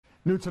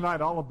New tonight,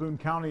 all of Boone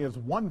County is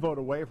one vote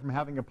away from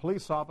having a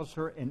police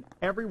officer in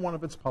every one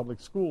of its public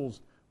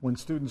schools when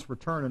students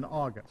return in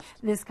August.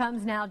 This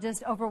comes now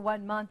just over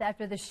 1 month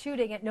after the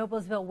shooting at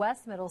Noblesville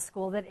West Middle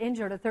School that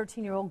injured a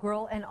 13-year-old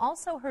girl and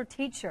also her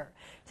teacher.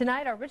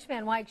 Tonight, our Rich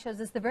Van Wyk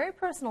shows us the very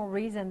personal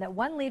reason that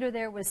one leader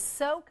there was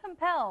so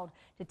compelled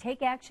to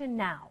take action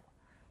now.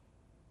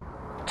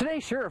 Today,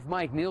 Sheriff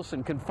Mike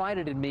Nielsen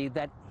confided in me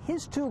that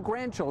his 2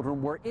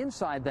 grandchildren were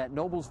inside that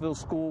Noblesville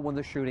school when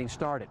the shooting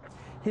started.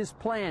 His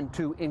plan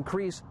to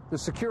increase the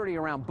security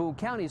around Boone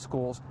County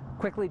schools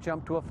quickly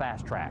jumped to a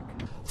fast track.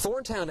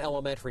 Thorntown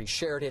Elementary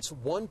shared its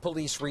 1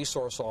 police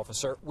resource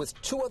officer with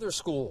 2 other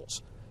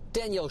schools.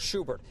 Danielle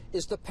Schubert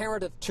is the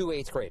parent of 2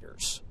 8th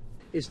graders.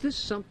 Is this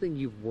something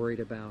you've worried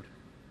about?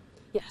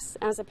 Yes,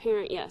 as a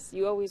parent, yes.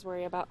 You always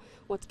worry about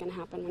what's going to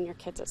happen when your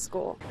kid's at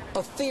school.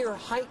 A fear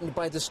heightened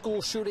by the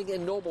school shooting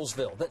in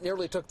Noblesville that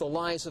nearly took the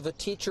lives of a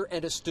teacher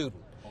and a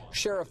student.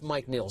 Sheriff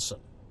Mike Nielsen.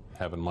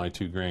 Having my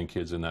 2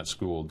 grandkids in that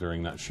school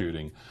during that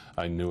shooting,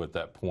 I knew at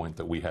that point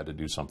that we had to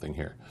do something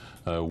here.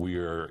 We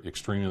are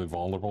extremely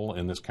vulnerable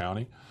in this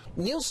county.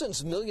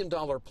 Nielsen's $1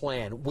 million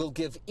plan will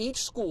give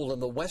each school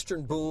in the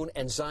Western Boone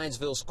and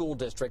Zionsville school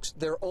districts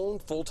their own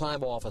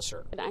full-time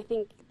officer. I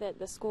think that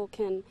the school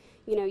can,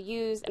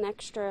 use an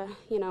extra,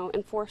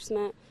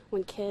 enforcement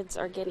when kids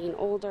are getting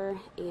older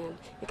and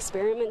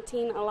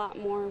experimenting a lot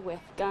more with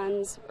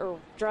guns or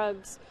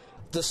drugs.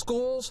 The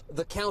schools,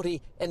 the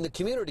county, and the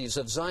communities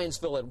of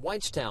Zionsville and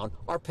Whitestown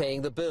are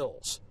paying the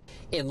bills.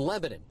 In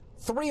Lebanon,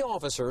 3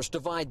 officers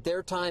divide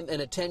their time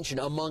and attention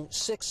among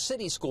 6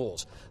 city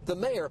schools. The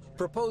mayor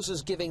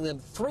proposes giving them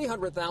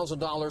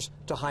 $300,000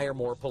 to hire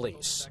more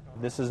police.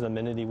 This is an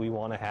amenity we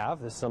want to have.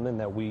 This is something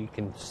that we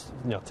can,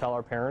 tell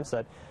our parents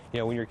that,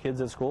 when your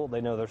kid's at school, they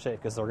know they're safe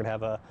because they're going to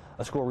have a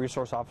school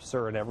resource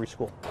officer in every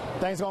school.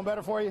 Things going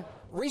better for you?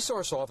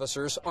 Resource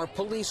officers are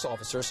police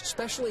officers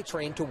specially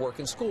trained to work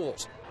in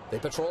schools. They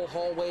patrol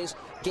hallways,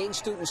 gain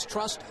students'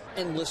 trust,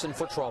 and listen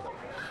for trouble.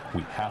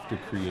 We have to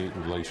create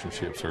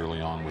relationships early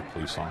on with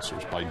police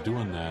officers. By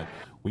doing that,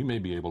 we may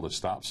be able to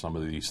stop some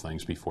of these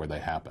things before they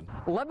happen.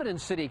 Lebanon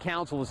City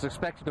Council is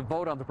expected to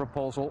vote on the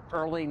proposal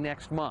early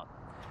next month.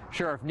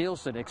 Sheriff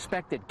Nielsen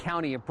expected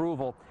county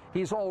approval.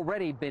 He's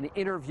already been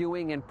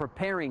interviewing and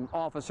preparing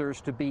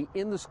officers to be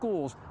in the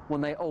schools when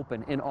they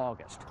open in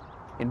August.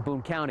 In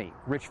Boone County,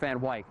 Rich Van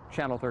Wyk,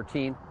 Channel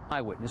 13,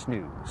 Eyewitness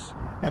News.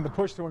 And the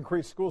push to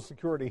increase school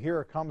security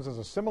here comes as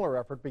a similar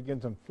effort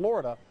begins in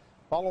Florida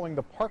following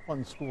the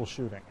Parkland school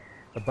shooting.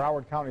 The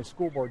Broward County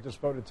School Board just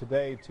voted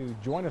today to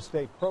join a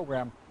state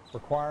program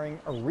requiring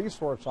a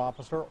resource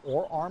officer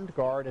or armed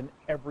guard in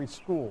every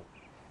school.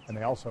 And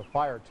they also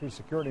fired 2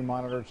 security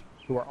monitors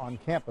who were on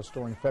campus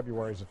during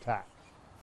February's attack.